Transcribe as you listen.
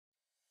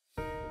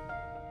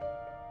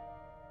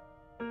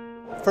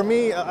For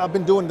me, I've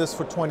been doing this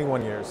for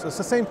 21 years. It's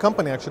the same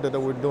company actually that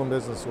we're doing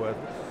business with.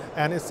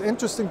 And it's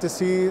interesting to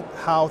see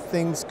how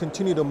things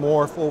continue to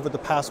morph over the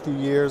past few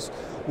years.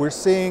 We're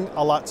seeing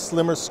a lot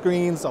slimmer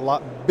screens, a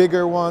lot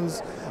bigger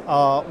ones.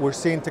 We're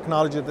seeing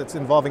technology that's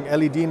involving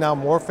LED now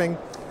morphing.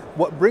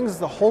 What brings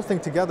the whole thing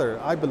together,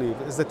 I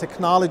believe, is the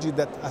technology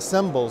that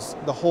assembles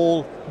the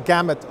whole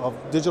gamut of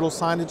digital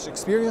signage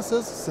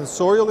experiences,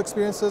 sensorial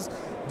experiences,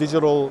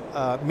 digital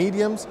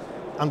mediums,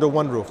 under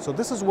one roof. So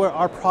this is where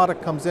our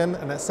product comes in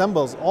and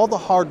assembles all the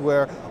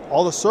hardware,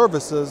 all the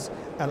services,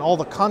 and all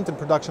the content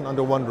production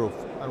under one roof.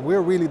 And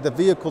we're really the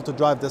vehicle to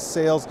drive the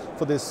sales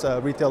for these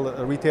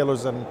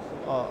retailers and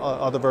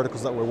other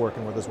verticals that we're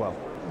working with as well.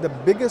 The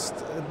biggest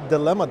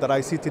dilemma that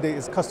I see today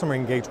is customer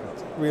engagement.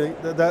 Really,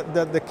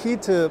 the key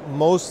to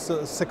most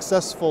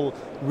successful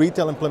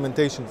retail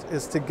implementations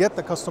is to get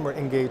the customer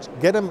engaged,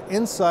 get them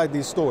inside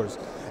these stores.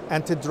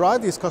 And to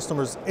drive these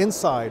customers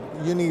inside,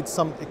 you need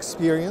some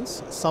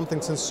experience,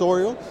 something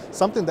sensorial,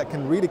 something that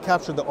can really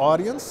capture the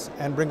audience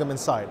and bring them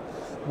inside.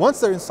 Once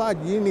they're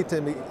inside, you need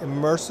to be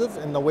immersive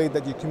in the way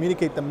that you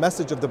communicate the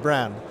message of the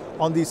brand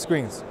on these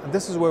screens. And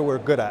this is where we're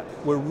good at.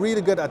 We're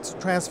really good at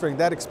transferring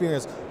that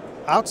experience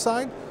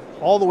outside,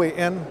 all the way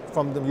in,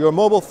 from your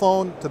mobile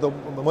phone to the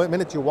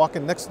minute you walk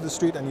in next to the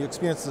street and you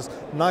experience this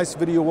nice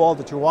video wall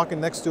that you're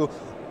walking next to,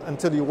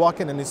 until you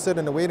walk in and you sit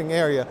in the waiting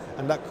area,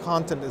 and that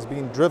content is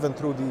being driven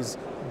through these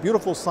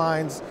beautiful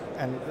signs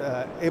and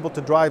able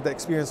to drive the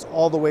experience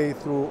all the way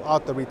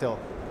throughout the retail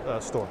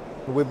store.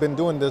 We've been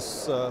doing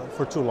this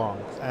for too long,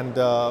 and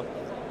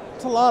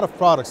it's a lot of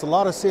products, a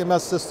lot of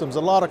CMS systems,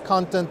 a lot of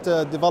content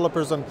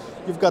developers, and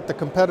you've got the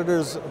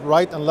competitors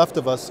right and left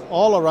of us,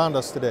 all around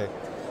us today.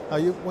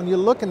 When you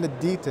look in the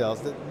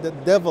details, the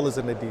devil is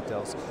in the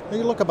details. When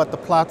you look about the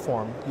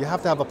platform, you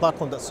have to have a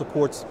platform that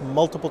supports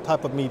multiple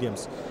type of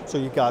mediums. So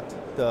you got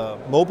the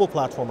mobile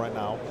platform right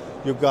now,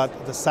 you've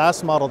got the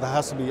SaaS model that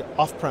has to be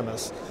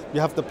off-premise,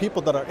 you have the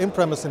people that are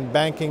in-premise in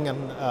banking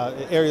and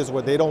areas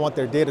where they don't want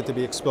their data to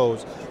be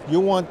exposed. You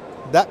want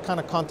that kind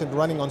of content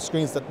running on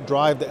screens that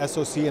drive the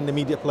SoC and the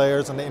media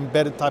players and the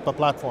embedded type of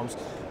platforms.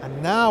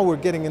 And now we're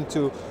getting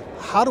into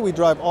how do we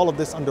drive all of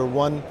this under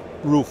one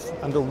roof,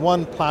 under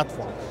one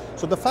platform.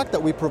 So the fact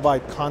that we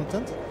provide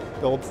content,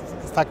 the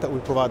fact that we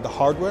provide the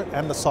hardware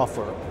and the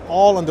software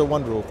all under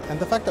one roof, and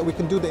the fact that we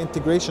can do the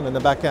integration in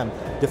the back end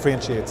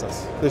differentiates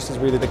us. This is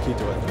really the key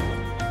to it.